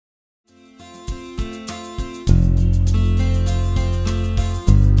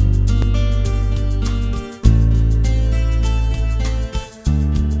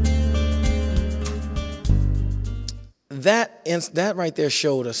that right there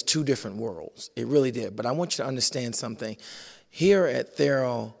showed us two different worlds. It really did. But I want you to understand something. Here at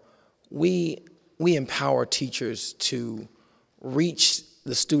Thero, we empower teachers to reach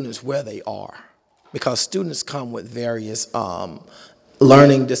the students where they are, because students come with various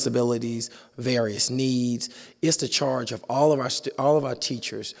learning disabilities, various needs. It's the charge of all of our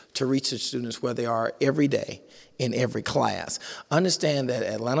teachers to reach the students where they are every day in every class. Understand that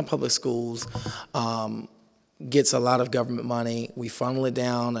Atlanta Public Schools gets a lot of government money. We funnel it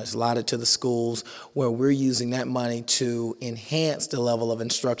down, it's allotted to the schools, where we're using that money to enhance the level of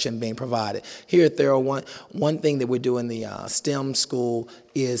instruction being provided. Here at Thero, one thing that we do in the STEM school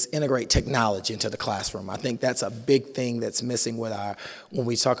is integrate technology into the classroom. I think that's a big thing that's missing with when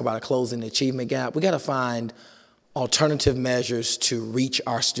we talk about closing the achievement gap. We got to find alternative measures to reach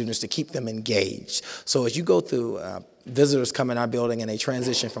our students, to keep them engaged. So as you go through, visitors come in our building and they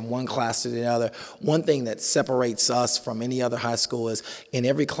transition from one class to the other, one thing that separates us from any other high school is in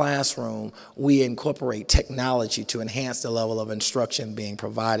every classroom, we incorporate technology to enhance the level of instruction being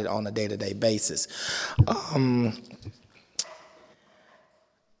provided on a day-to-day basis.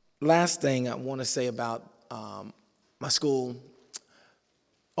 Last thing I want to say about my school,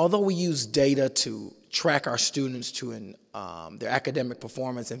 although we use data to track our students to their academic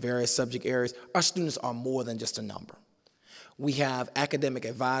performance in various subject areas, our students are more than just a number. We have academic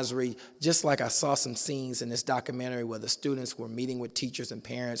advisory, just like I saw some scenes in this documentary where the students were meeting with teachers and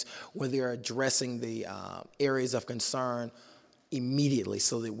parents, where they're addressing the areas of concern immediately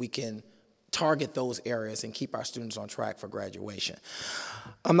so that we can target those areas and keep our students on track for graduation.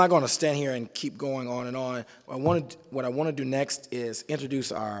 I'm not going to stand here and keep going on and on. What I want to do next is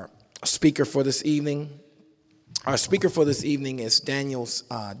introduce our speaker for this evening. Our speaker for this evening is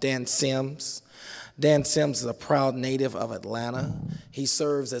Dan Sims. Dan Sims is a proud native of Atlanta. He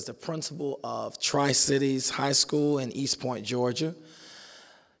serves as the principal of Tri-Cities High School in East Point, Georgia.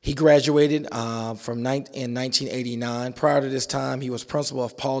 He graduated in 1989. Prior to this time, he was principal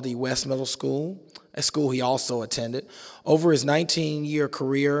of Paul D. West Middle School, a school he also attended. Over his 19-year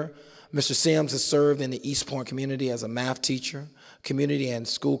career, Mr. Sims has served in the East Point community as a math teacher, community and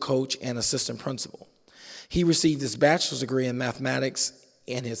school coach, and assistant principal. He received his bachelor's degree in mathematics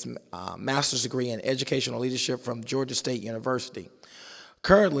and his master's degree in educational leadership from Georgia State University.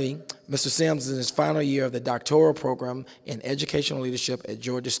 Currently, Mr. Sims is in his final year of the doctoral program in educational leadership at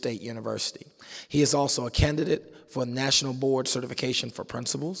Georgia State University. He is also a candidate for National Board Certification for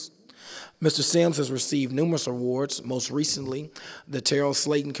Principals. Mr. Sims has received numerous awards, most recently the Terrell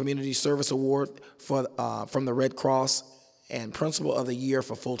Slayton Community Service Award from the Red Cross and Principal of the Year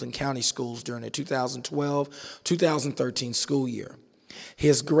for Fulton County Schools during the 2012-2013 school year.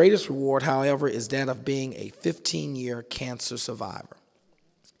 His greatest reward, however, is that of being a 15-year cancer survivor.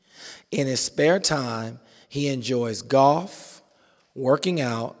 In his spare time, he enjoys golf, working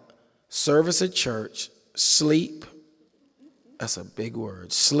out, service at church, sleep, that's a big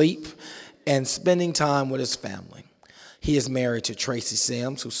word, sleep, and spending time with his family. He is married to Tracy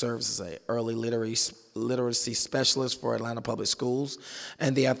Sims, who serves as an early literacy specialist for Atlanta Public Schools,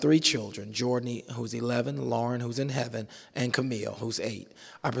 and they have 3 children, Jordan, who's 11, Lauren, who's in heaven, and Camille, who's 8.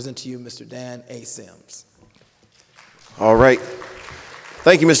 I present to you Mr. Dan A. Sims. All right.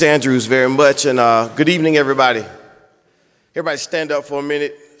 Thank you, Mr. Andrews, very much, and good evening, everybody. Everybody stand up for a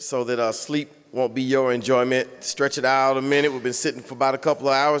minute so that sleep won't be your enjoyment. Stretch it out a minute. We've been sitting for about a couple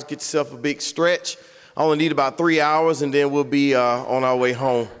of hours. Get yourself a big stretch. I only need about 3 hours, and then we'll be on our way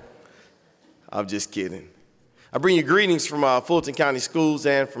home. I'm just kidding. I bring you greetings from Fulton County Schools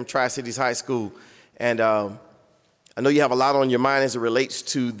and from Tri-Cities High School. And I know you have a lot on your mind as it relates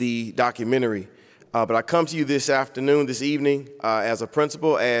to the documentary. But I come to you this evening, as a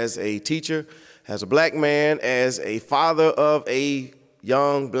principal, as a teacher, as a black man, as a father of a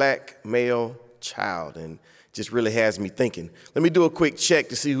young black male child, and just really has me thinking. Let me do a quick check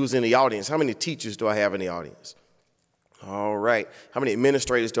to see who's in the audience. How many teachers do I have in the audience? All right. How many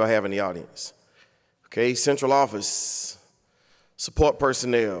administrators do I have in the audience? Okay, central office, support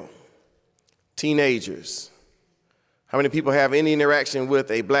personnel, teenagers. How many people have any interaction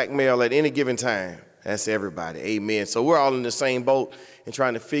with a black male at any given time? That's everybody. Amen. So we're all in the same boat and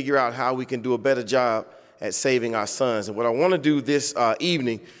trying to figure out how we can do a better job at saving our sons. And what I want to do this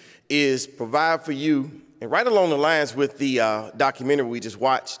evening is provide for you, and right along the lines with the documentary we just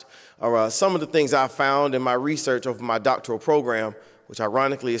watched, are some of the things I found in my research over my doctoral program, which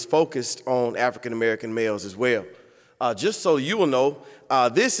ironically is focused on African-American males as well. Just so you will know,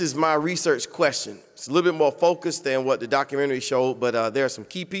 this is my research question. It's a little bit more focused than what the documentary showed, but there are some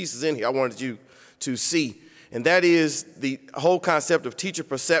key pieces in here I wanted you to see. And that is the whole concept of teacher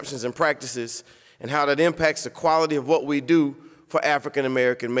perceptions and practices and how that impacts the quality of what we do for African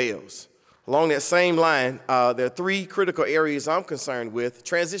American males. Along that same line, there are three critical areas I'm concerned with: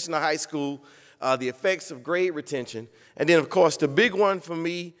 transition to high school, the effects of grade retention, and then, of course, the big one for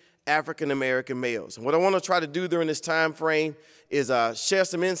me, African American males. And what I want to try to do during this time frame is share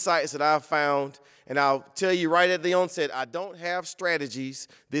some insights that I've found, and I'll tell you right at the onset, I don't have strategies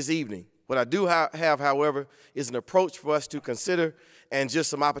this evening. What I do have, however, is an approach for us to consider and just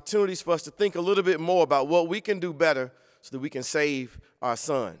some opportunities for us to think a little bit more about what we can do better so that we can save our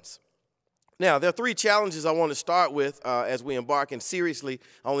sons. Now, there are three challenges I want to start with as we embark, and seriously,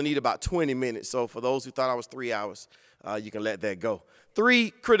 I only need about 20 minutes. So for those who thought I was 3 hours, you can let that go.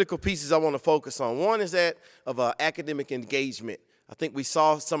 Three critical pieces I want to focus on. One is that of academic engagement. I think we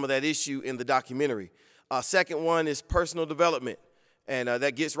saw some of that issue in the documentary. Second one is personal development, and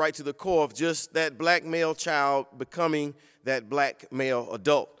that gets right to the core of just that black male child becoming that black male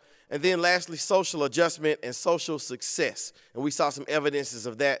adult. And then lastly, social adjustment and social success. And we saw some evidences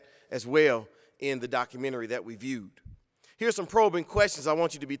of that as well in the documentary that we viewed. Here's some probing questions I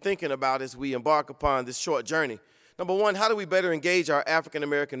want you to be thinking about as we embark upon this short journey. Number one, how do we better engage our African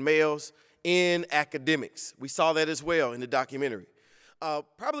American males in academics? We saw that as well in the documentary.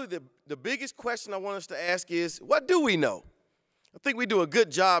 Probably the biggest question I want us to ask is, what do we know? I think we do a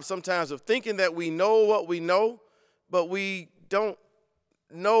good job sometimes of thinking that we know what we know, but we don't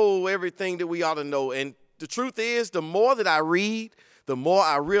know everything that we ought to know. And the truth is, the more that I read, the more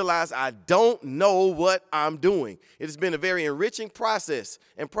I realize I don't know what I'm doing. It has been a very enriching process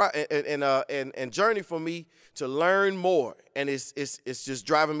and journey for me to learn more. And it's just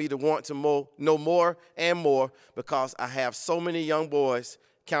driving me to want to know more and more, because I have so many young boys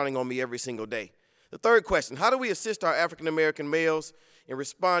counting on me every single day. The third question, how do we assist our African American males in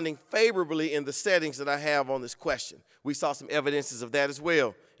responding favorably in the settings that I have on this question? We saw some evidences of that as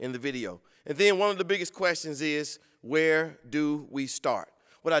well in the video. And then one of the biggest questions is, where do we start?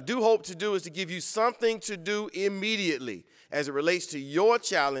 What I do hope to do is to give you something to do immediately as it relates to your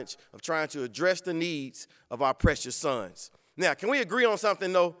challenge of trying to address the needs of our precious sons. Now, can we agree on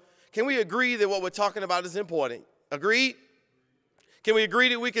something, though? Can we agree that what we're talking about is important? Agreed? Can we agree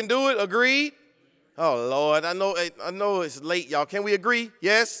that we can do it? Agreed? Oh, Lord, I know it's late, y'all. Can we agree?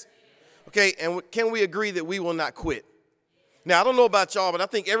 Yes? Okay, and can we agree that we will not quit? Now, I don't know about y'all, but I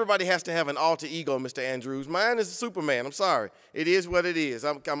think everybody has to have an alter ego, Mr. Andrews. Mine is a Superman. I'm sorry. It is what it is.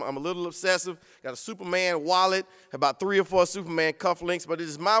 I'm a little obsessive. Got a Superman wallet, about 3 or 4 Superman cufflinks, but it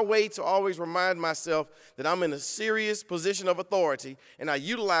is my way to always remind myself that I'm in a serious position of authority, and I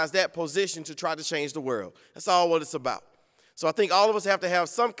utilize that position to try to change the world. That's all what it's about. So I think all of us have to have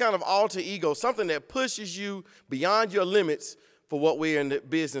some kind of alter ego, something that pushes you beyond your limits for what we're in the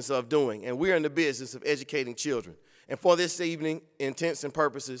business of doing, and we're in the business of educating children. And for this evening, intents and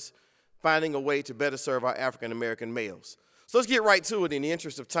purposes, finding a way to better serve our African American males. So let's get right to it in the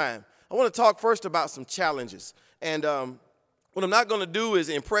interest of time. I want to talk first about some challenges. And what I'm not going to do is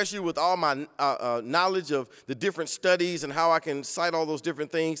impress you with all my knowledge of the different studies and how I can cite all those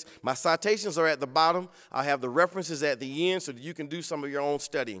different things. My citations are at the bottom. I have the references at the end so that you can do some of your own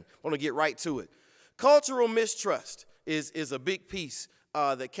studying. I want to get right to it. Cultural mistrust is a big piece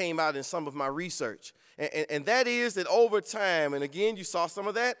that came out in some of my research. And that is that over time, and again, you saw some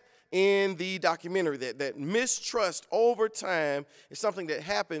of that in the documentary, that mistrust over time is something that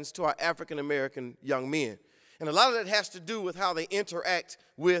happens to our African American young men. And a lot of that has to do with how they interact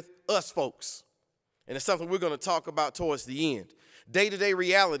with us folks. And it's something we're going to talk about towards the end. Day-to-day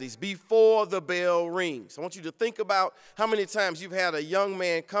realities before the bell rings. I want you to think about how many times you've had a young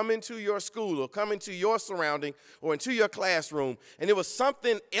man come into your school or come into your surrounding or into your classroom, and it was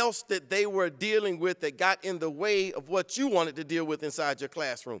something else that they were dealing with that got in the way of what you wanted to deal with inside your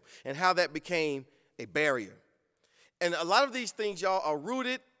classroom, and how that became a barrier. And a lot of these things, y'all, are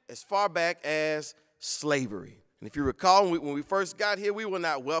rooted as far back as slavery. And if you recall, when we first got here, we were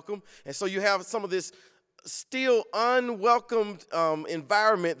not welcome. And so you have some of this still unwelcomed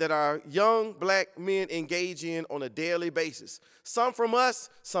environment that our young black men engage in on a daily basis. Some from us,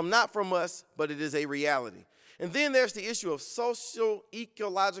 some not from us, but it is a reality. And then there's the issue of social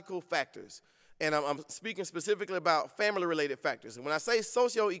ecological factors. And I'm speaking specifically about family-related factors. And when I say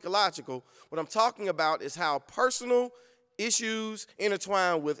socio-ecological, what I'm talking about is how personal issues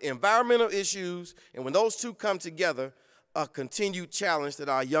intertwine with environmental issues, and when those two come together, a continued challenge that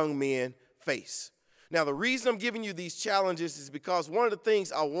our young men face. Now, the reason I'm giving you these challenges is because one of the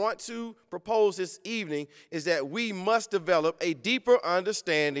things I want to propose this evening is that we must develop a deeper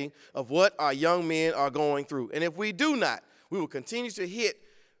understanding of what our young men are going through. And if we do not, we will continue to hit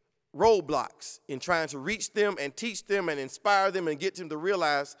roadblocks in trying to reach them and teach them and inspire them and get them to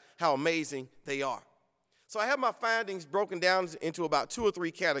realize how amazing they are. So I have my findings broken down into about 2 or 3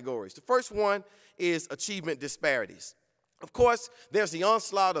 categories. The first one is achievement disparities. Of course, there's the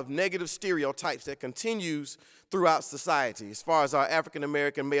onslaught of negative stereotypes that continues throughout society as far as our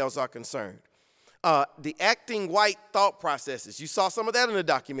African-American males are concerned. The acting white thought processes, you saw some of that in the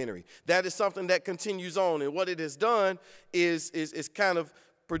documentary. That is something that continues on, and what it has done is kind of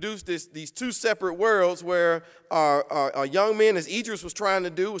produced these 2 separate worlds where our young men, as Idris was trying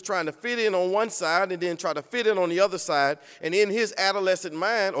to fit in on one side and then try to fit in on the other side. And in his adolescent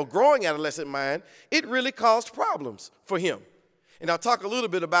mind, or growing adolescent mind, it really caused problems for him. And I'll talk a little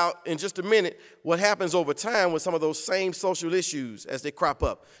bit about, in just a minute, what happens over time with some of those same social issues as they crop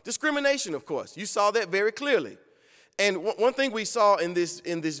up. Discrimination, of course. You saw that very clearly. And one thing we saw in this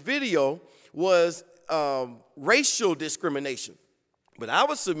video was racial discrimination. But I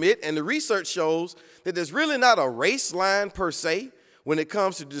would submit, and the research shows, that there's really not a race line per se when it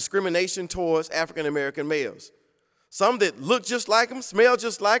comes to discrimination towards African-American males. Some that look just like them, smell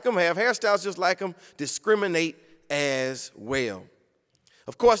just like them, have hairstyles just like them, discriminate as well.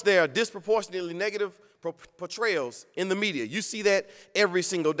 Of course, there are disproportionately negative portrayals in the media. You see that every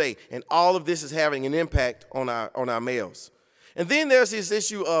single day, and all of this is having an impact on our males. And then there's this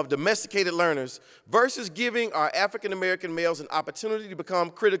issue of domesticated learners versus giving our African-American males an opportunity to become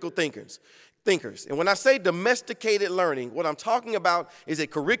critical thinkers. And when I say domesticated learning, what I'm talking about is a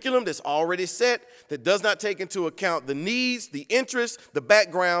curriculum that's already set, that does not take into account the needs, the interests, the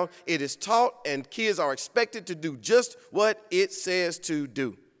background. It is taught, and kids are expected to do just what it says to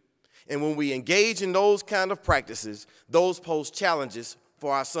do. And when we engage in those kind of practices, those pose challenges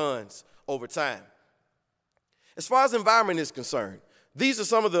for our sons over time. As far as environment is concerned, these are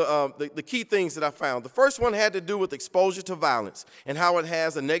some of the key things that I found. The first one had to do with exposure to violence and how it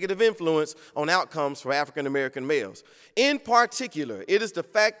has a negative influence on outcomes for African-American males. In particular, it is the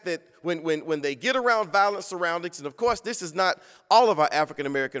fact that when they get around violent surroundings, and of course this is not all of our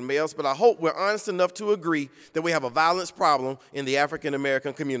African-American males, but I hope we're honest enough to agree that we have a violence problem in the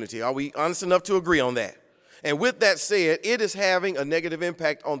African-American community. Are we honest enough to agree on that? And with that said, it is having a negative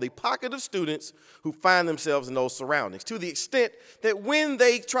impact on the pocket of students who find themselves in those surroundings, to the extent that when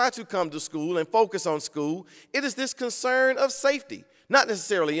they try to come to school and focus on school, it is this concern of safety, not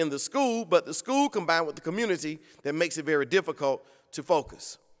necessarily in the school, but the school combined with the community that makes it very difficult to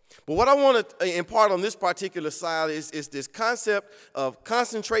focus. But what I want to impart on this particular side is this concept of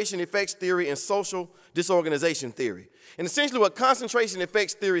concentration effects theory and social disorganization theory. And essentially what concentration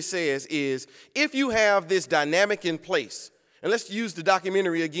effects theory says is, if you have this dynamic in place, and let's use the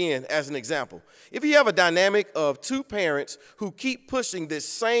documentary again as an example. If you have a dynamic of 2 parents who keep pushing this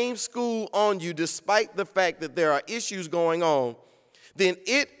same school on you despite the fact that there are issues going on, then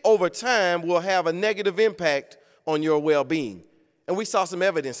it over time will have a negative impact on your well-being. And we saw some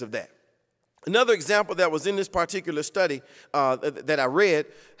evidence of that. Another example that was in this particular study that I read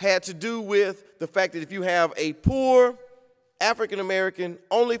had to do with the fact that if you have a poor African-American,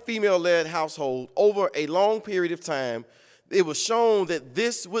 only female-led household over a long period of time, it was shown that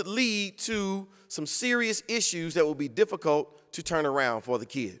this would lead to some serious issues that would be difficult to turn around for the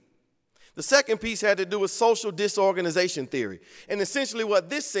kid. The second piece had to do with social disorganization theory. And essentially what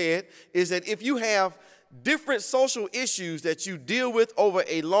this said is that if you have different social issues that you deal with over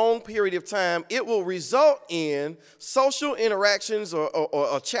a long period of time, it will result in social interactions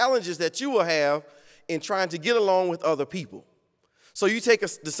or challenges that you will have in trying to get along with other people. So you take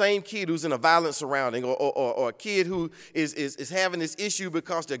the same kid who's in a violent surrounding, or a kid who is having this issue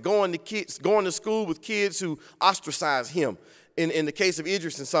because they're going to school with kids who ostracize him. In the case of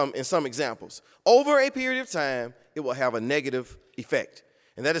Idris, in some examples, over a period of time, it will have a negative effect.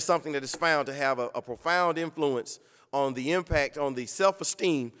 And that is something that is found to have a profound influence on the impact on the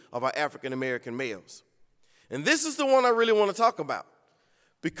self-esteem of our African-American males. And this is the one I really want to talk about,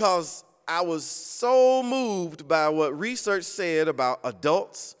 because I was so moved by what research said about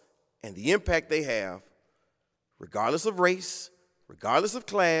adults and the impact they have, regardless of race, regardless of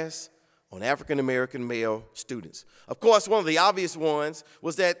class, on African-American male students. Of course, one of the obvious ones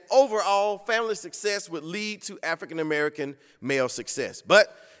was that overall family success would lead to African-American male success.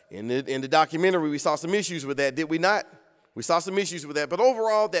 But in the documentary, we saw some issues with that, did we not? We saw some issues with that. But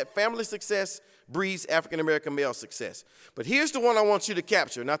overall, that family success breeds African-American male success. But here's the one I want you to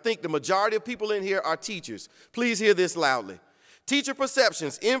capture, and I think the majority of people in here are teachers. Please hear this loudly. Teacher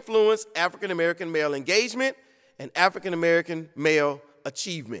perceptions influence African-American male engagement and African-American male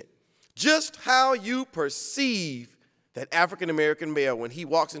achievement. Just how you perceive that African-American male when he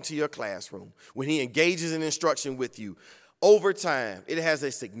walks into your classroom, when he engages in instruction with you, over time, it has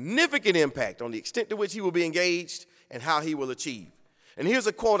a significant impact on the extent to which he will be engaged and how he will achieve. And here's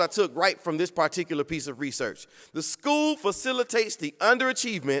a quote I took right from this particular piece of research. The school facilitates the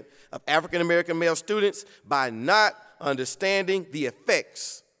underachievement of African American male students by not understanding the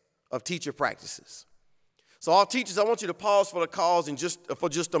effects of teacher practices. So all teachers, I want you to pause for the cause for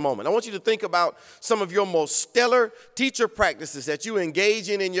just a moment. I want you to think about some of your most stellar teacher practices that you engage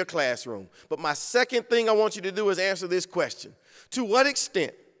in your classroom. But my second thing I want you to do is answer this question. To what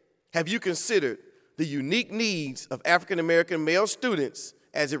extent have you considered the unique needs of African American male students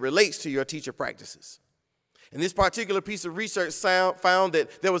as it relates to your teacher practices? And this particular piece of research found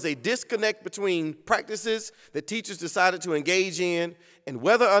that there was a disconnect between practices that teachers decided to engage in and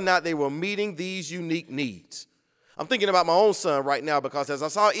whether or not they were meeting these unique needs. I'm thinking about my own son right now because as I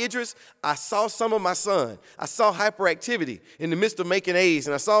saw Idris, I saw some of my son. I saw hyperactivity in the midst of making A's,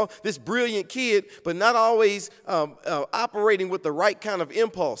 and I saw this brilliant kid, but not always operating with the right kind of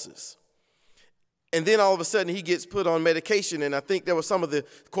impulses. And then all of a sudden he gets put on medication, and I think there were some of the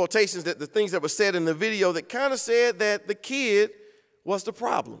quotations, the things that were said in the video that kind of said that the kid was the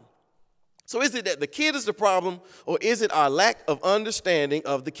problem. So is it that the kid is the problem, or is it our lack of understanding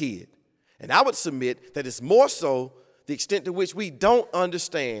of the kid? And I would submit that it's more so the extent to which we don't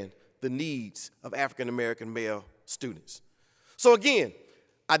understand the needs of African American male students. So again,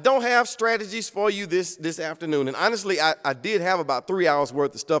 I don't have strategies for you this afternoon. And honestly, I did have about 3 hours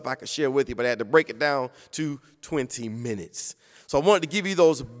worth of stuff I could share with you, but I had to break it down to 20 minutes. So I wanted to give you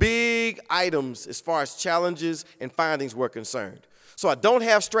those big items as far as challenges and findings were concerned. So I don't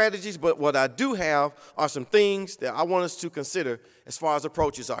have strategies, but what I do have are some things that I want us to consider as far as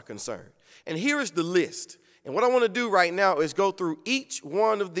approaches are concerned. And here is the list. And what I want to do right now is go through each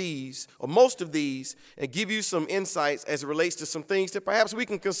one of these, or most of these, and give you some insights as it relates to some things that perhaps we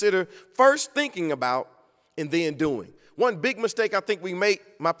can consider first thinking about and then doing. One big mistake I think we make,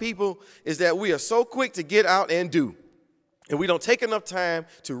 my people, is that we are so quick to get out and do. And we don't take enough time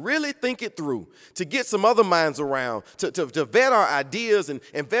to really think it through, to get some other minds around, to vet our ideas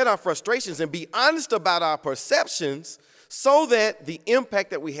and vet our frustrations and be honest about our perceptions so that the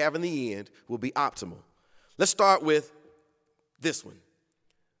impact that we have in the end will be optimal. Let's start with this one.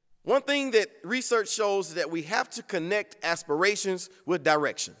 One thing that research shows is that we have to connect aspirations with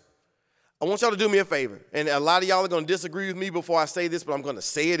direction. I want y'all to do me a favor, and a lot of y'all are going to disagree with me before I say this, but I'm going to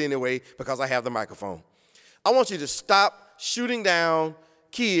say it anyway because I have the microphone. I want you to stop shooting down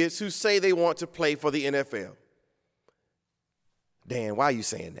kids who say they want to play for the NFL. Dan, why are you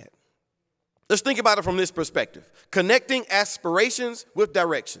saying that? Let's think about it from this perspective. Connecting aspirations with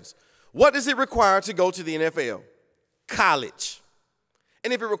directions. What does it require to go to the NFL? College.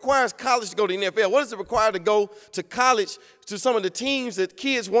 And if it requires college to go to the NFL, what does it require to go to college to some of the teams that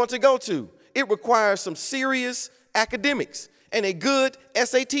kids want to go to? It requires some serious academics and a good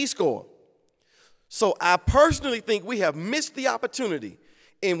SAT score. So I personally think we have missed the opportunity.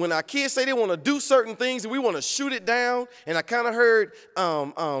 And when our kids say they want to do certain things and we want to shoot it down, and I kind of heard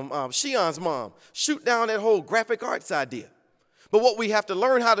Shion's mom shoot down that whole graphic arts idea. But what we have to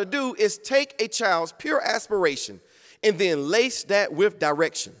learn how to do is take a child's pure aspiration and then lace that with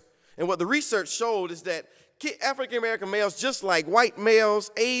direction. And what the research showed is that African-American males, just like white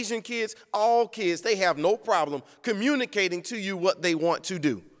males, Asian kids, all kids, they have no problem communicating to you what they want to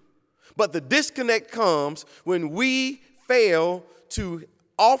do. But the disconnect comes when we fail to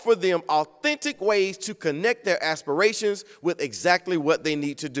offer them authentic ways to connect their aspirations with exactly what they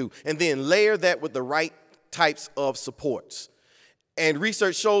need to do, and then layer that with the right types of supports. And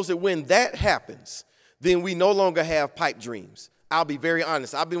research shows that when that happens, then we no longer have pipe dreams. I'll be very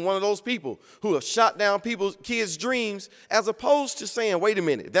honest. I've been one of those people who have shot down kids' dreams as opposed to saying, wait a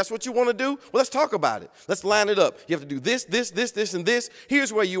minute, if that's what you want to do, well, let's talk about it. Let's line it up. You have to do this, this, this, this, and this.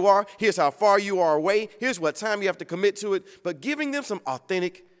 Here's where you are. Here's how far you are away. Here's what time you have to commit to it. But giving them some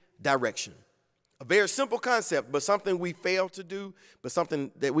authentic direction. A very simple concept, but something we fail to do, but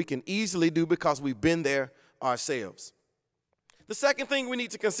something that we can easily do because we've been there ourselves. The second thing we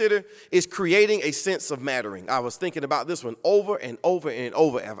need to consider is creating a sense of mattering. I was thinking about this one over and over and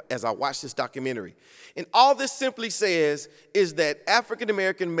over as I watched this documentary. And all this simply says is that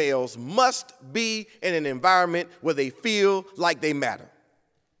African-American males must be in an environment where they feel like they matter.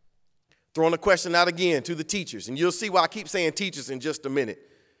 Throwing a question out again to the teachers, and you'll see why I keep saying teachers in just a minute.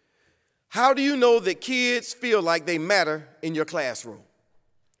 How do you know that kids feel like they matter in your classroom?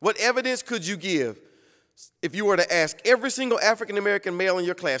 What evidence could you give if you were to ask every single African-American male in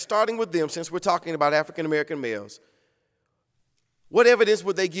your class, starting with them, since we're talking about African-American males, what evidence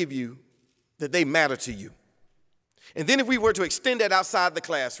would they give you that they matter to you? And then if we were to extend that outside the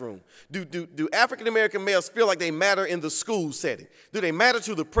classroom, do African-American males feel like they matter in the school setting? Do they matter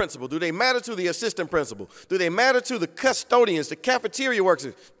to the principal? Do they matter to the assistant principal? Do they matter to the custodians, the cafeteria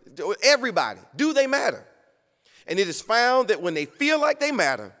workers, everybody? Do they matter? And it is found that when they feel like they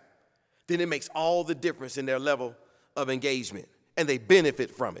matter, then it makes all the difference in their level of engagement, and they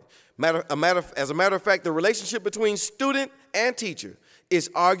benefit from it. As a matter of fact, the relationship between student and teacher is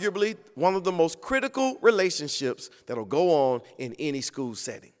arguably one of the most critical relationships that will go on in any school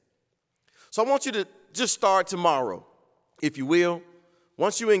setting. So I want you to just start tomorrow, if you will.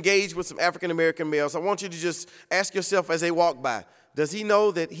 Once you engage with some African-American males, I want you to just ask yourself as they walk by, does he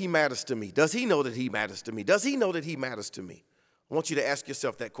know that he matters to me? Does he know that he matters to me? Does he know that he matters to me? I want you to ask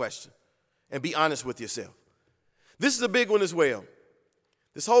yourself that question and be honest with yourself. This is a big one as well.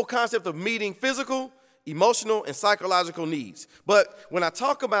 This whole concept of meeting physical, emotional, and psychological needs. But when I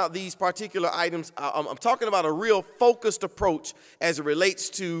talk about these particular items, I'm talking about a real focused approach as it relates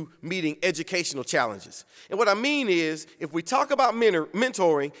to meeting educational challenges. And what I mean is, if we talk about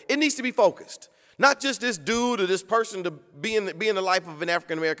mentoring, it needs to be focused. Not just this dude or this person to be in the life of an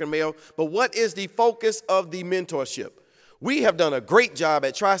African-American male, but what is the focus of the mentorship? We have done a great job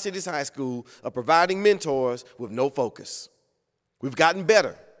at Tri-Cities High School of providing mentors with no focus. We've gotten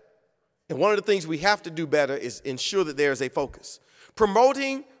better. And one of the things we have to do better is ensure that there is a focus.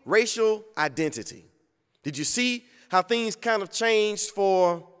 Promoting racial identity. Did you see how things kind of changed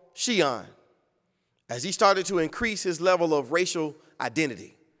for Shion as he started to increase his level of racial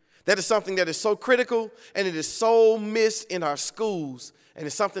identity? That is something that is so critical, and it is so missed in our schools, and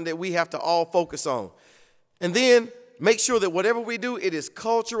it's something that we have to all focus on. And then make sure that whatever we do, it is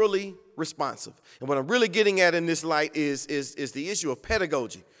culturally responsive. And what I'm really getting at in this light is the issue of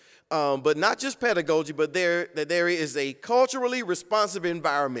pedagogy. But not just pedagogy, but that there is a culturally responsive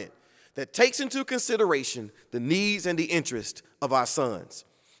environment that takes into consideration the needs and the interest of our sons.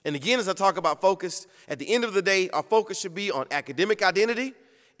 And again, as I talk about focus, at the end of the day, our focus should be on academic identity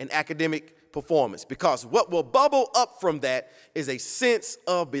and academic performance, because what will bubble up from that is a sense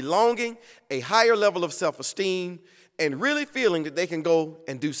of belonging, a higher level of self-esteem, and really feeling that they can go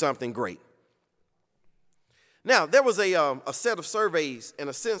and do something great. Now, there was a set of surveys and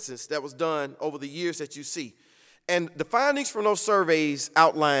a census that was done over the years that you see. And the findings from those surveys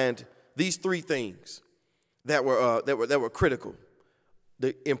outlined these three things that were critical.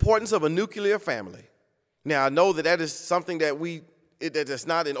 The importance of a nuclear family. Now, I know that is something that's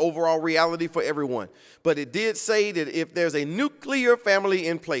not an overall reality for everyone. But it did say that if there's a nuclear family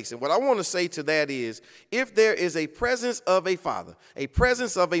in place, and what I want to say to that is, if there is a presence of a father, a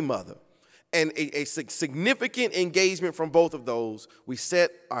presence of a mother, and a significant engagement from both of those, we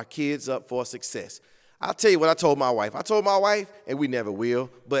set our kids up for success. I'll tell you what I told my wife. I told my wife, and we never will,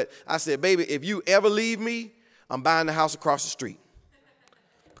 but I said, baby, if you ever leave me, I'm buying the house across the street.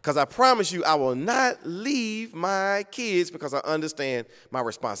 Because I promise you, I will not leave my kids because I understand my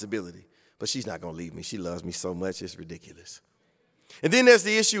responsibility. But she's not going to leave me. She loves me so much, it's ridiculous. And then there's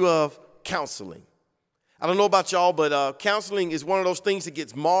the issue of counseling. I don't know about y'all, but counseling is one of those things that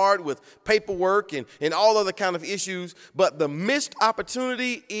gets marred with paperwork and all other kind of issues. But the missed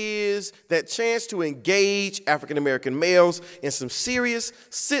opportunity is that chance to engage African-American males in some serious,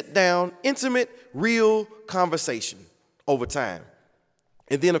 sit-down, intimate, real conversation over time.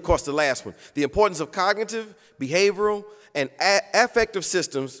 And then, of course, the last one, the importance of cognitive, behavioral, and affective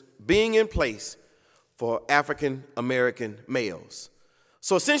systems being in place for African-American males.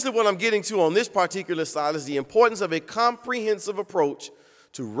 So essentially what I'm getting to on this particular slide is the importance of a comprehensive approach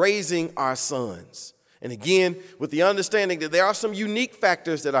to raising our sons. And again, with the understanding that there are some unique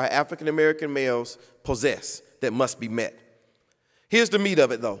factors that our African-American males possess that must be met. Here's the meat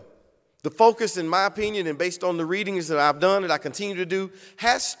of it, though. The focus, in my opinion, and based on the readings that I've done and I continue to do,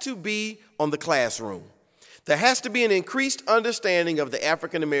 has to be on the classroom. There has to be an increased understanding of the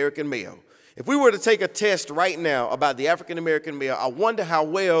African-American male. If we were to take a test right now about the African-American male, I wonder how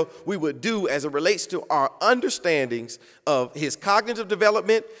well we would do as it relates to our understandings of his cognitive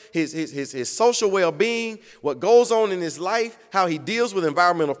development, his social well-being, what goes on in his life, how he deals with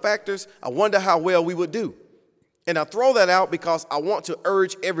environmental factors. I wonder how well we would do. And I throw that out because I want to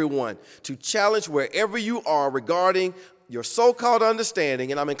urge everyone to challenge wherever you are regarding your so-called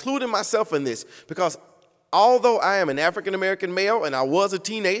understanding, and I'm including myself in this because although I am an African-American male and I was a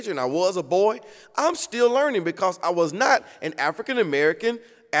teenager and I was a boy, I'm still learning because I was not an African-American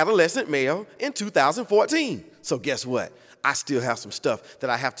adolescent male in 2014. So guess what? I still have some stuff that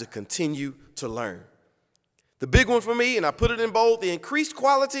I have to continue to learn. The big one for me, and I put it in bold, the increased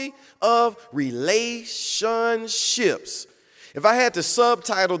quality of relationships. If I had to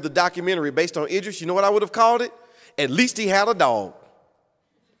subtitle the documentary based on Idris, you know what I would have called it? At least he had a dog.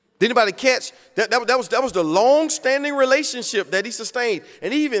 Did anybody catch that? That was the long-standing relationship that he sustained.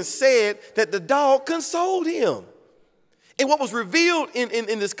 And he even said that the dog consoled him. And what was revealed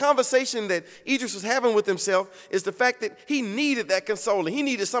in this conversation that Idris was having with himself is the fact that he needed that consoling. He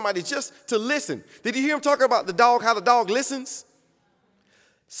needed somebody just to listen. Did you hear him talking about the dog, how the dog listens?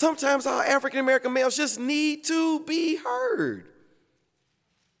 Sometimes our African-American males just need to be heard.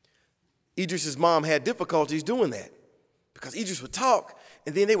 Idris's mom had difficulties doing that because Idris would talk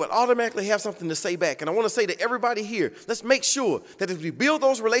and then they would automatically have something to say back. And I want to say to everybody here, let's make sure that as we build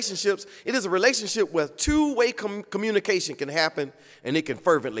those relationships, it is a relationship where two-way communication can happen and it can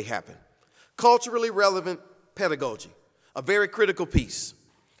fervently happen. Culturally relevant pedagogy, a very critical piece.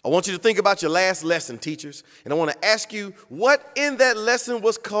 I want you to think about your last lesson, teachers, and I want to ask you what in that lesson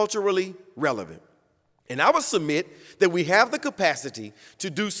was culturally relevant. And I would submit that we have the capacity to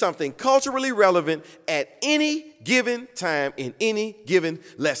do something culturally relevant at any given time in any given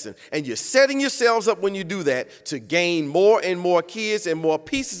lesson. And you're setting yourselves up when you do that to gain more and more kids and more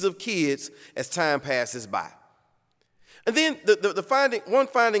pieces of kids as time passes by. And then one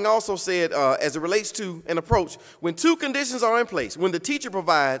finding also said, as it relates to an approach, when two conditions are in place, when the teacher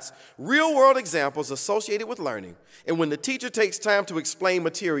provides real-world examples associated with learning, and when the teacher takes time to explain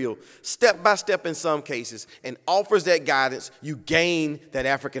material step by step in some cases and offers that guidance, you gain that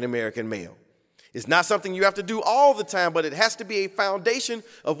African-American male. It's not something you have to do all the time, but it has to be a foundation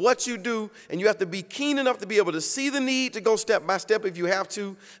of what you do, and you have to be keen enough to be able to see the need to go step by step if you have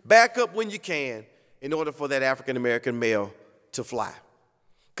to, back up when you can, in order for that African-American male to fly.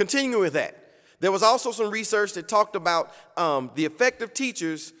 Continuing with that, there was also some research that talked about the effect of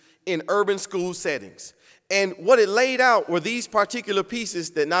teachers in urban school settings. And what it laid out were these particular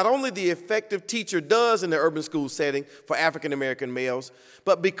pieces that not only the effective teacher does in the urban school setting for African-American males,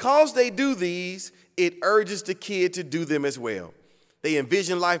 but because they do these, it urges the kid to do them as well. They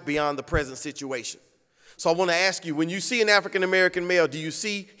envision life beyond the present situation. So I want to ask you, when you see an African-American male, do you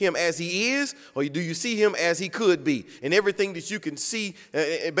see him as he is, or do you see him as he could be? And everything that you can see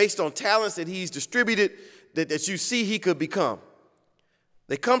based on talents that he's distributed, that you see he could become.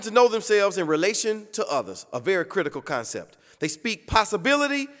 They come to know themselves in relation to others, a very critical concept. They speak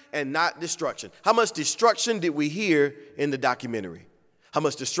possibility and not destruction. How much destruction did we hear in the documentary? How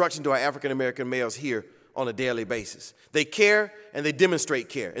much destruction do our African-American males hear on a daily basis? They care and they demonstrate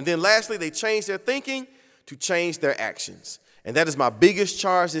care. And then lastly, they change their thinking to change their actions. And that is my biggest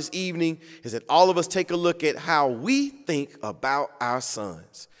charge this evening, is that all of us take a look at how we think about our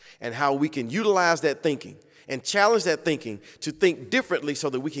sons and how we can utilize that thinking and challenge that thinking to think differently so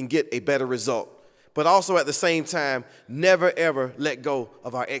that we can get a better result. But also at the same time, never ever let go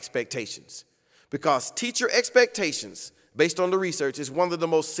of our expectations. Because teacher expectations, based on the research, is one of the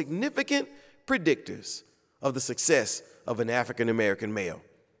most significant predictors of the success of an African-American male.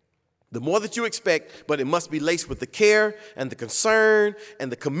 The more that you expect, but it must be laced with the care and the concern and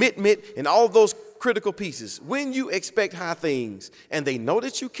the commitment and all those critical pieces. When you expect high things and they know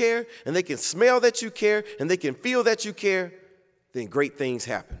that you care and they can smell that you care and they can feel that you care, then great things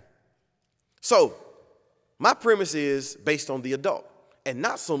happen. So my premise is based on the adult and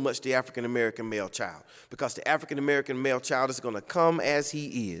not so much the African-American male child, because the African-American male child is going to come as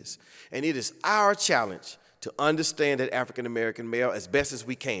he is. And it is our challenge to understand that African-American male as best as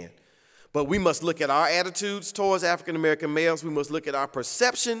we can. But we must look at our attitudes towards African-American males. We must look at our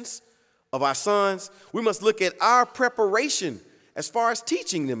perceptions of our sons. We must look at our preparation as far as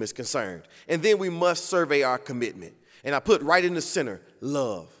teaching them is concerned. And then we must survey our commitment. And I put right in the center,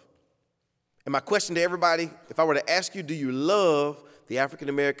 love. And my question to everybody, if I were to ask you, do you love the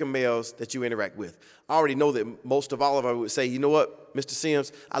African-American males that you interact with? I already know that most of all of us would say, you know what, Mr.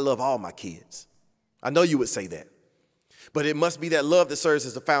 Sims, I love all my kids. I know you would say that. But it must be that love that serves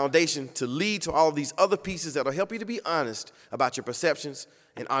as the foundation to lead to all of these other pieces that will help you to be honest about your perceptions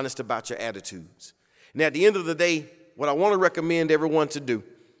and honest about your attitudes. And at the end of the day, what I want to recommend everyone to do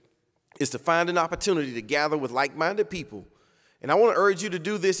is to find an opportunity to gather with like-minded people. And I want to urge you to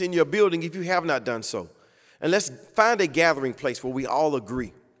do this in your building if you have not done so. And let's find a gathering place where we all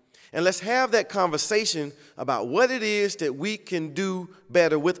agree. And let's have that conversation about what it is that we can do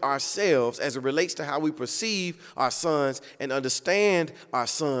better with ourselves as it relates to how we perceive our sons and understand our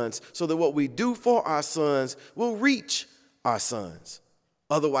sons, so that what we do for our sons will reach our sons.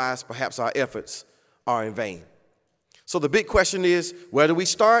 Otherwise, perhaps our efforts are in vain. So the big question is, where do we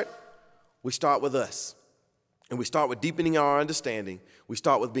start? We start with us. And we start with deepening our understanding. We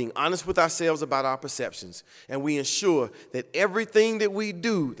start with being honest with ourselves about our perceptions. And we ensure that everything that we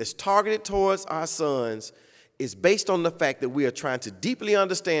do that's targeted towards our sons is based on the fact that we are trying to deeply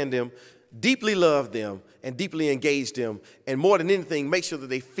understand them, deeply love them, and deeply engage them, and more than anything, make sure that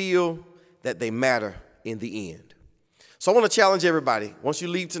they feel that they matter in the end. So I want to challenge everybody, once you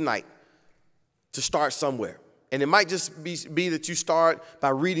leave tonight, to start somewhere. And it might just be that you start by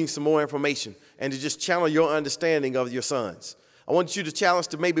reading some more information and to just channel your understanding of your sons. I want you to challenge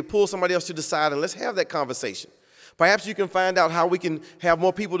to maybe pull somebody else to the side and let's have that conversation. Perhaps you can find out how we can have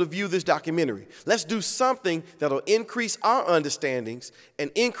more people to view this documentary. Let's do something that'll increase our understandings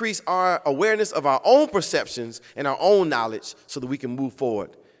and increase our awareness of our own perceptions and our own knowledge so that we can move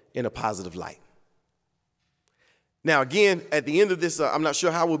forward in a positive light. Now, again, at the end of this, I'm not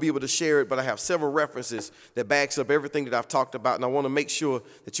sure how we'll be able to share it, but I have several references that backs up everything that I've talked about, and I want to make sure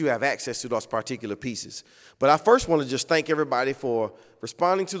that you have access to those particular pieces. But I first want to just thank everybody for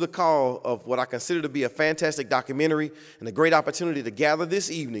responding to the call of what I consider to be a fantastic documentary and a great opportunity to gather this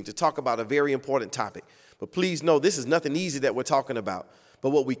evening to talk about a very important topic. But please know this is nothing easy that we're talking about.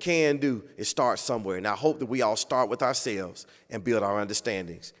 But what we can do is start somewhere, and I hope that we all start with ourselves and build our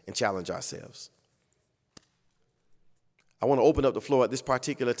understandings and challenge ourselves. I want to open up the floor at this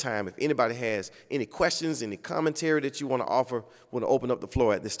particular time. If anybody has any questions, any commentary that you want to offer, I want to open up the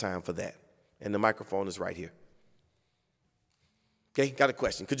floor at this time for that. And the microphone is right here. Okay, got a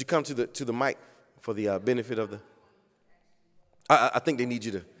question. Could you come to the mic for the benefit of the? I think they need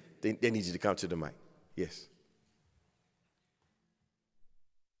you to they need you to come to the mic. Yes.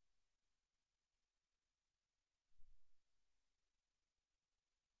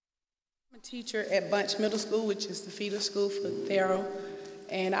 I'm a teacher at Bunch Middle School, which is the feeder school for Thero,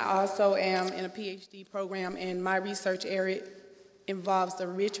 and I also am in a PhD program, and my research area involves the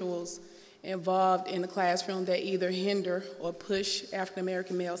rituals involved in the classroom that either hinder or push African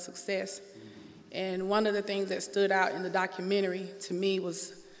American male success. And one of the things that stood out in the documentary to me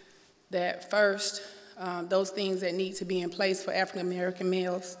was that first, those things that need to be in place for African American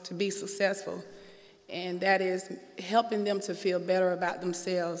males to be successful, and that is helping them to feel better about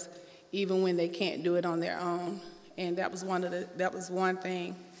themselves even when they can't do it on their own. And that was one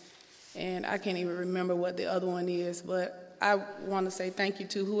thing. And I can't even remember what the other one is, but I want to say thank you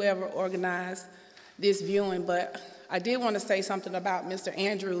to whoever organized this viewing. But I did want to say something about Mr.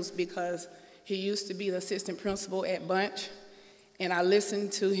 Andrews because he used to be the assistant principal at Bunch. And I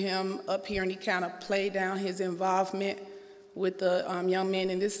listened to him up here and he kind of played down his involvement with the young men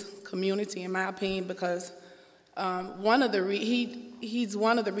in this community, in my opinion, because he's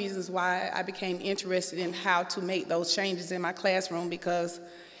one of the reasons why I became interested in how to make those changes in my classroom, because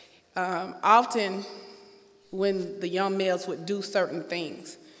often when the young males would do certain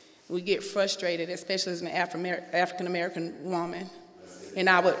things, we get frustrated, especially as an African-American woman, and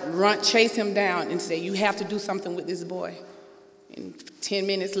I would chase him down and say, you have to do something with this boy. And 10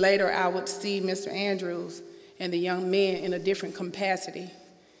 minutes later, I would see Mr. Andrews and the young men in a different capacity.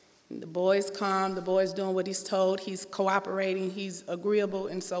 The boy's calm, the boy's doing what he's told, he's cooperating, he's agreeable,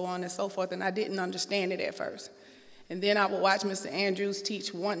 and so on and so forth, and I didn't understand it at first. And then I would watch Mr. Andrews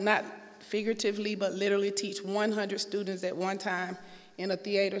teach not figuratively, but literally teach 100 students at one time in a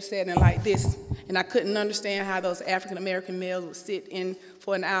theater setting like this, and I couldn't understand how those African-American males would sit in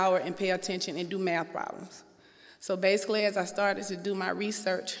for an hour and pay attention and do math problems. So basically, as I started to do my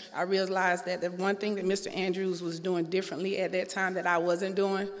research, I realized that the one thing that Mr. Andrews was doing differently at that time that I wasn't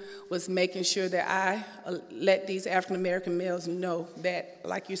doing was making sure that I let these African-American males know that,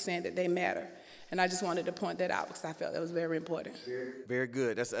 like you're saying, that they matter. And I just wanted to point that out because I felt that was very important. Very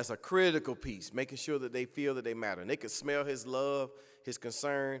good. That's a critical piece, making sure that they feel that they matter. And they can smell his love, his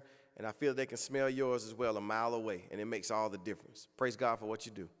concern, and I feel they can smell yours as well a mile away, and it makes all the difference. Praise God for what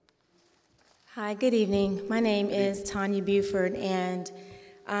you do. Hi, good evening. My name is Tanya Buford, and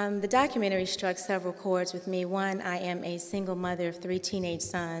the documentary struck several chords with me. One, I am a single mother of 3 teenage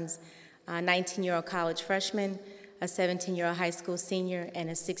sons, a 19-year-old college freshman, a 17-year-old high school senior, and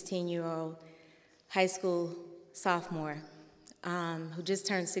a 16-year-old high school sophomore who just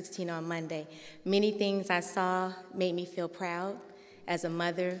turned 16 on Monday. Many things I saw made me feel proud as a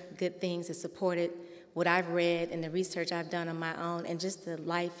mother, good things that supported what I've read and the research I've done on my own and just the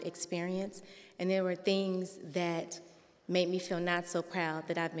life experience. And there were things that made me feel not so proud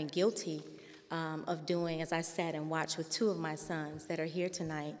that I've been guilty of doing as I sat and watched with 2 of my sons that are here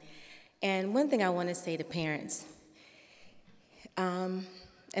tonight. And one thing I want to say to parents, and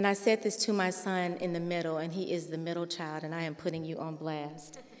I said this to my son in the middle, and he is the middle child, and I am putting you on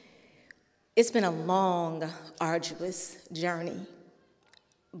blast. It's been a long, arduous journey.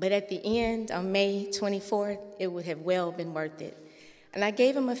 But at the end, on May 24th, it would have well been worth it. And I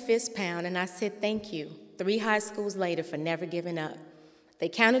gave him a fist pound, and I said, thank you, 3 high schools later, for never giving up. They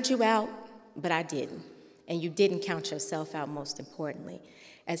counted you out, but I didn't. And you didn't count yourself out, most importantly.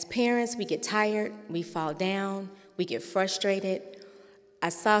 As parents, we get tired, we fall down, we get frustrated. I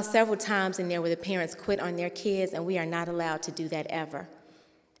saw several times in there where the parents quit on their kids, and we are not allowed to do that ever.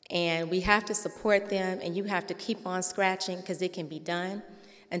 And we have to support them, and you have to keep on scratching because it can be done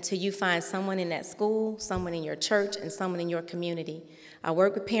until you find someone in that school, someone in your church, and someone in your community. I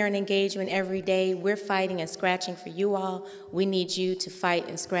work with parent engagement every day. We're fighting and scratching for you all. We need you to fight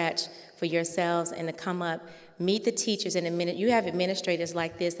and scratch for yourselves and to come up, meet the teachers in a minute. You have administrators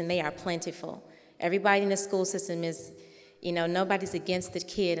like this, and they are plentiful. Everybody in the school system is, nobody's against the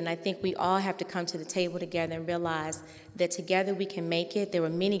kid, and I think we all have to come to the table together and realize that together we can make it. There were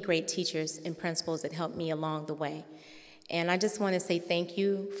many great teachers and principals that helped me along the way. And I just want to say thank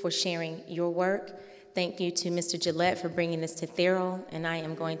you for sharing your work. Thank you to Mr. Gillette for bringing this to Thurl, and I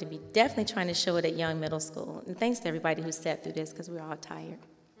am going to be definitely trying to show it at Young Middle School. And thanks to everybody who sat through this, because we're all tired.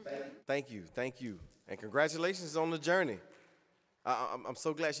 Thank you, and congratulations on the journey. I'm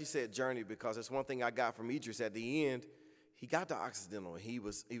so glad she said journey, because it's one thing I got from Idris at the end. He got to Occidental, and he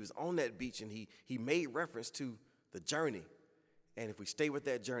was on that beach, and he made reference to the journey. And if we stay with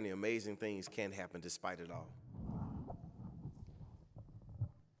that journey, amazing things can happen despite it all.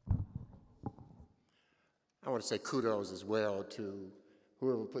 I want to say kudos as well to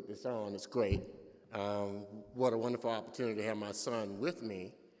whoever put this on. It's great. What a wonderful opportunity to have my son with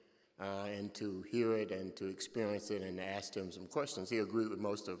me and to hear it and to experience it and to ask him some questions. He agreed with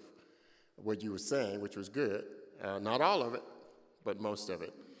most of what you were saying, which was good. Not all of it, but most of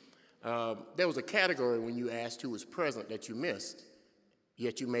it. There was a category when you asked who was present that you missed,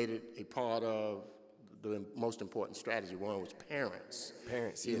 yet you made it a part of the most important strategy. One was parents.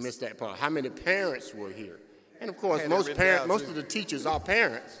 Parents, You yes. missed that part. How many parents were here? And of course, most of the teachers are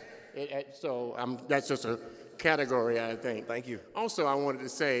parents. That's just a category, I think. Thank you. Also, I wanted to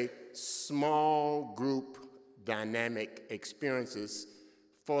say small group dynamic experiences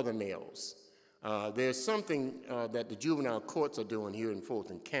for the males. There's something that the juvenile courts are doing here in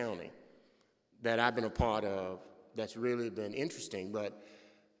Fulton County that I've been a part of that's really been interesting, but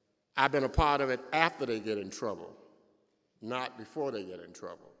I've been a part of it after they get in trouble, not before they get in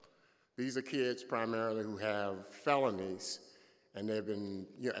trouble. These are kids primarily who have felonies, and they've been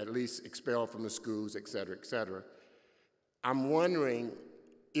at least expelled from the schools, et cetera, et cetera. I'm wondering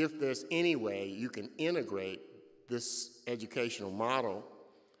if there's any way you can integrate this educational model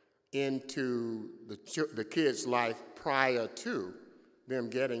into the kid's life prior to them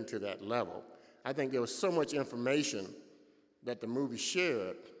getting to that level. I think there was so much information that the movie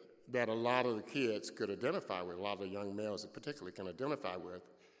shared that a lot of the kids could identify with, a lot of the young males in particular can identify with,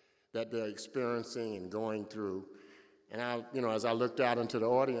 that they're experiencing and going through. And as I looked out into the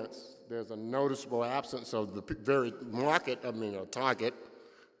audience, there's a noticeable absence of the very target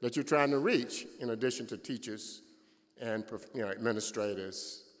that you're trying to reach, in addition to teachers and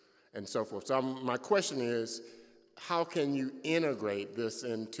administrators and so forth. So my question is, how can you integrate this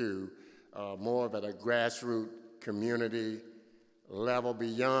into more of a grassroots community level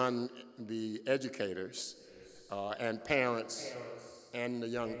beyond the educators and parents and the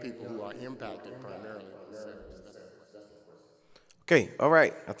young people who are impacted primarily themselves? Okay, all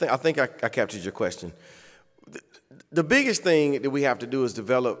right. I think I captured your question. The biggest thing that we have to do is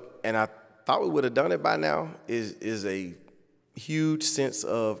develop, and I thought we would have done it by now, is a huge sense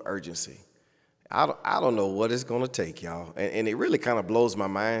of urgency. I don't know what it's going to take, y'all, and it really kind of blows my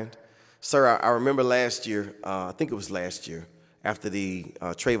mind. Sir, I remember last year, I think it was last year, after the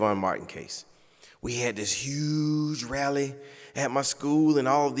Trayvon Martin case, we had this huge rally at my school, and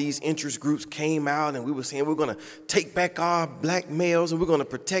all of these interest groups came out, and we were saying we're going to take back our black males and we're going to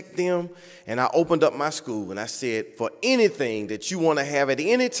protect them. And I opened up my school and I said, for anything that you want to have at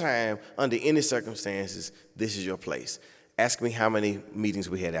any time, under any circumstances, this is your place. Ask me how many meetings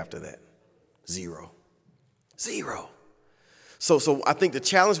we had after that. Zero. So I think the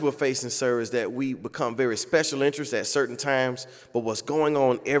challenge we're facing, sir, is that we become very special interests at certain times, but what's going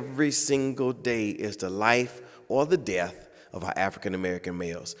on every single day is the life or the death of our African-American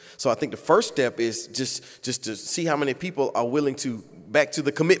males. So I think the first step is just to see how many people are willing to, back to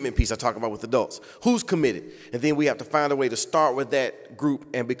the commitment piece I talk about with adults. Who's committed? And then we have to find a way to start with that group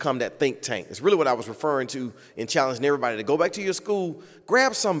and become that think tank. It's really what I was referring to in challenging everybody to go back to your school,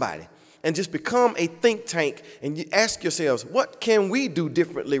 grab somebody, and just become a think tank, and you ask yourselves, what can we do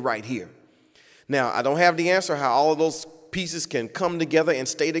differently right here? Now, I don't have the answer how all of those pieces can come together and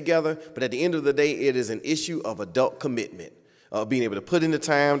stay together, but at the end of the day, it is an issue of adult commitment, of being able to put in the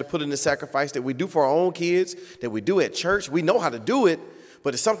time, to put in the sacrifice that we do for our own kids, that we do at church. We know how to do it,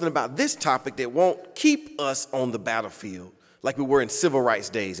 but it's something about this topic that won't keep us on the battlefield, like we were in civil rights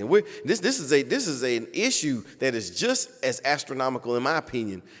days. And this is an issue that is just as astronomical, in my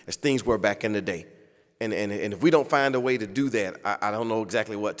opinion, as things were back in the day. And if we don't find a way to do that, I don't know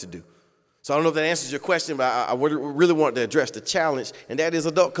exactly what to do. So I don't know if that answers your question, but I really want to address the challenge, and that is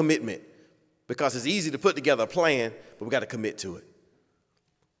adult commitment. Because it's easy to put together a plan, but we got to commit to it.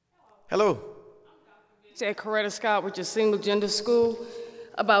 Hello. At Coretta Scott, which is single gender school.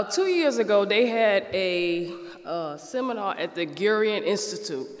 About 2 years ago, they had a seminar at the Gurian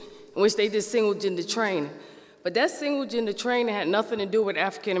Institute in which they did single gender training. But that single gender training had nothing to do with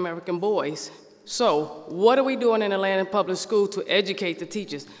African American boys. So what are we doing in Atlanta Public School to educate the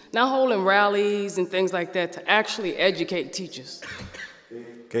teachers? Not holding rallies and things like that, to actually educate teachers.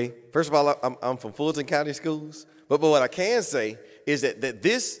 Okay, first of all, I'm from Fulton County Schools, but what I can say is that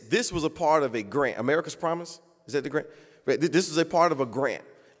this was a part of a grant, America's Promise, is that the grant? This was a part of a grant,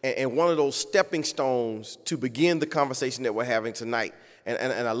 and one of those stepping stones to begin the conversation that we're having tonight. And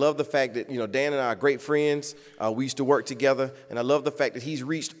I love the fact that, Dan and I are great friends. We used to work together, and I love the fact that he's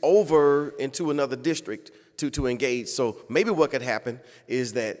reached over into another district to engage. So maybe what could happen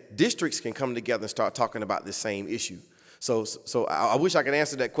is that districts can come together and start talking about this same issue. So I wish I could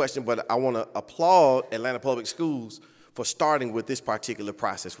answer that question, but I want to applaud Atlanta Public Schools for starting with this particular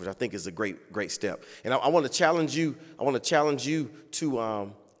process, which I think is a great step. And I want to challenge you. I want to challenge you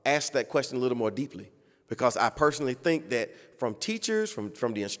to ask that question a little more deeply, because I personally think that from teachers,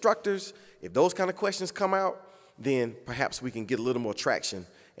 from the instructors, if those kind of questions come out, then perhaps we can get a little more traction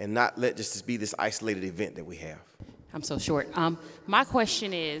and not let this be this isolated event that we have. I'm so short. My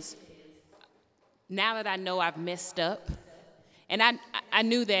question is, now that I know I've messed up, and I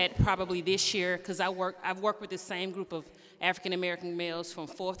knew that probably this year, because I've worked with the same group of African-American males from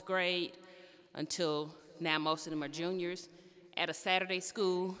 4th grade until now most of them are juniors at a Saturday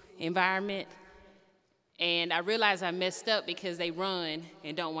school environment. And I realized I messed up because they run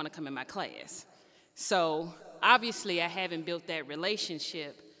and don't want to come in my class. So obviously I haven't built that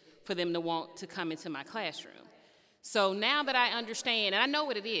relationship for them to want to come into my classroom. So now that I understand, and I know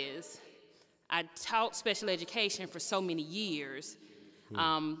what it is, I taught special education for so many years.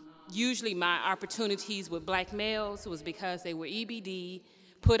 Usually my opportunities with black males was because they were EBD,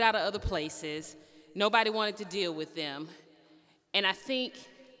 put out of other places. Nobody wanted to deal with them. And I think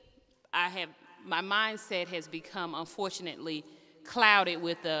my mindset has become, unfortunately, clouded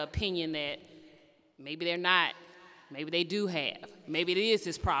with the opinion that maybe they're not, maybe they do have, maybe it is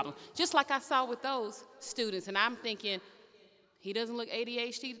this problem. Just like I saw with those students, and I'm thinking, he doesn't look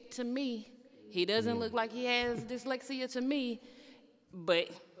ADHD to me. He doesn't look like he has dyslexia to me, but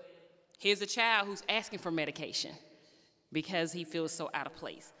here's a child who's asking for medication because he feels so out of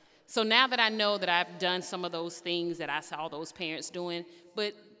place. So now that I know that I've done some of those things that I saw those parents doing,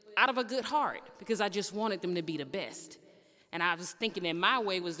 but out of a good heart, because I just wanted them to be the best. And I was thinking that my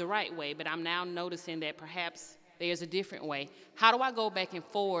way was the right way, but I'm now noticing that perhaps there's a different way. How do I go back and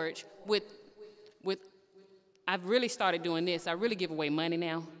forge with I've really started doing this. I really give away money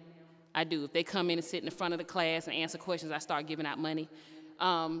now. I do. If they come in and sit in the front of the class and answer questions, I start giving out money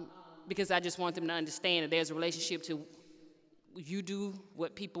because I just want them to understand that there's a relationship to you do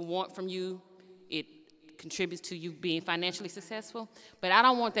what people want from you. It contributes to you being financially successful. But I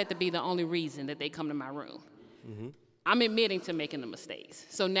don't want that to be the only reason that they come to my room. Mm-hmm. I'm admitting to making the mistakes.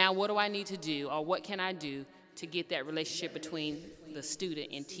 So now what do I need to do, or what can I do to get that relationship between the student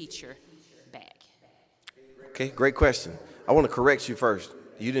and teacher back? Okay, great question. I want to correct you first.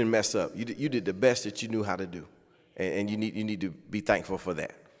 You didn't mess up. You did the best that you knew how to do, and you need to be thankful for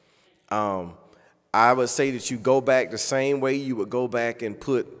that. I would say that you go back the same way you would go back and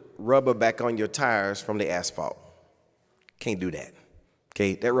put rubber back on your tires from the asphalt. Can't do that.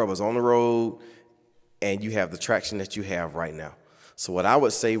 Okay, that rubber's on the road, and you have the traction that you have right now. So what I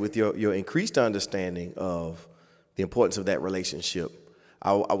would say with your increased understanding of the importance of that relationship,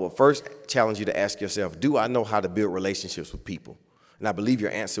 I will first challenge you to ask yourself, do I know how to build relationships with people? And I believe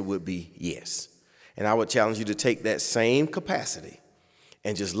your answer would be yes. And I would challenge you to take that same capacity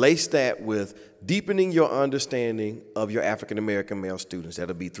and just lace that with deepening your understanding of your African-American male students.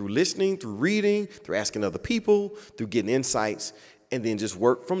 That'll be through listening, through reading, through asking other people, through getting insights, and then just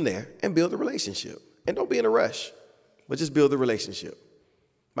work from there and build a relationship. And don't be in a rush, but just build a relationship.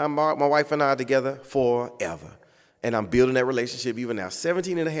 My wife and I are together forever. And I'm building that relationship even now,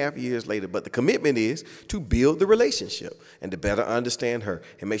 17 and a half years later. But the commitment is to build the relationship and to better understand her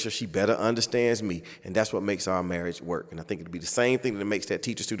and make sure she better understands me. And that's what makes our marriage work. And I think it'll be the same thing that makes that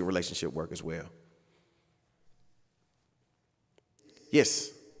teacher-student relationship work as well. Yes.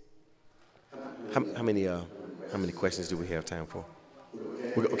 How many questions do we have time for?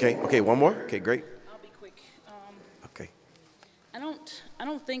 Okay, one more? Okay, great. I'll be quick. Okay.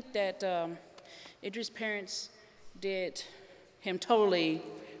 don't think that Idris' parents did him totally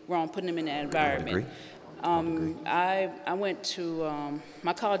wrong putting him in that environment. I went to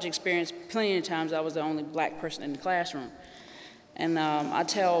my college experience plenty of times. I was the only black person in the classroom. And I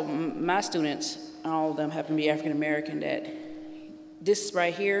tell my students, all of them happen to be African American, that this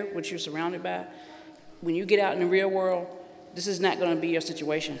right here, what you're surrounded by, when you get out in the real world, this is not going to be your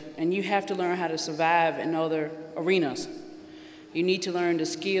situation. And you have to learn how to survive in other arenas. You need to learn the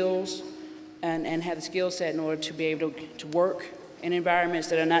skills and have the skill set in order to be able to work in environments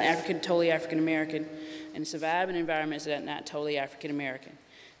that are not totally African American, and survive in environments that are not totally African American.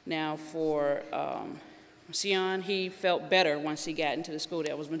 Now for Sion, he felt better once he got into the school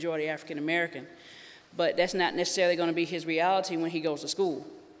that was majority African American, but that's not necessarily going to be his reality when he goes to school.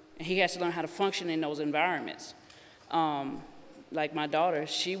 And he has to learn how to function in those environments. Like my daughter,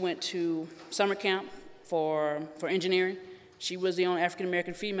 she went to summer camp for engineering. She was the only African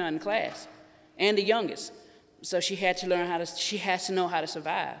American female in the class, and the youngest. So she had to learn she has to know how to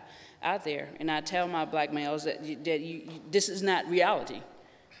survive out there. And I tell my black males that this is not reality.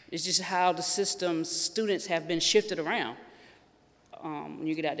 It's just how the system's students have been shifted around when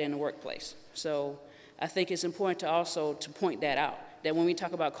you get out there in the workplace. So I think it's important to also to point that out, that when we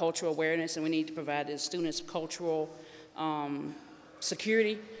talk about cultural awareness and we need to provide the students cultural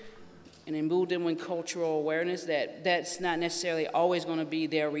security and imbue them with cultural awareness, that's not necessarily always going to be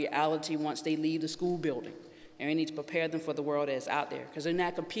their reality once they leave the school building. And we need to prepare them for the world that's out there, because they're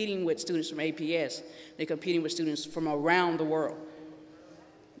not competing with students from APS, they're competing with students from around the world.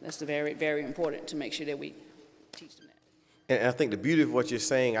 That's very, very important to make sure that we teach them that. And I think the beauty of what you're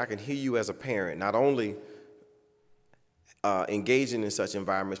saying, I can hear you as a parent, not only engaging in such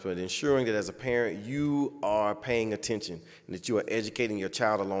environments, but ensuring that as a parent, you are paying attention and that you are educating your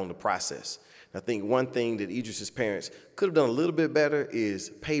child along the process. And I think one thing that Idris's parents could have done a little bit better is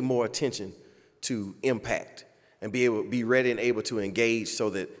pay more attention to impact and be ready and able to engage so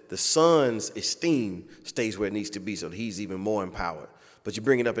that the son's esteem stays where it needs to be, so that he's even more empowered. But you're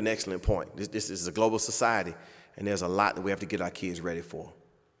bringing up an excellent point. This is a global society, and there's a lot that we have to get our kids ready for.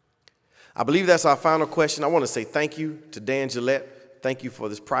 I believe that's our final question. I want to say thank you to Dan Gillette. Thank you for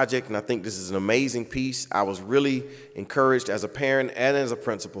this project, and I think this is an amazing piece. I was really encouraged as a parent and as a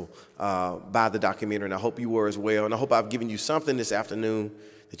principal by the documentary, and I hope you were as well. And I hope I've given you something this afternoon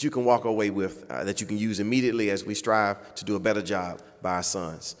that you can walk away with, that you can use immediately as we strive to do a better job by our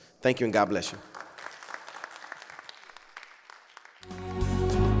sons. Thank you, and God bless you.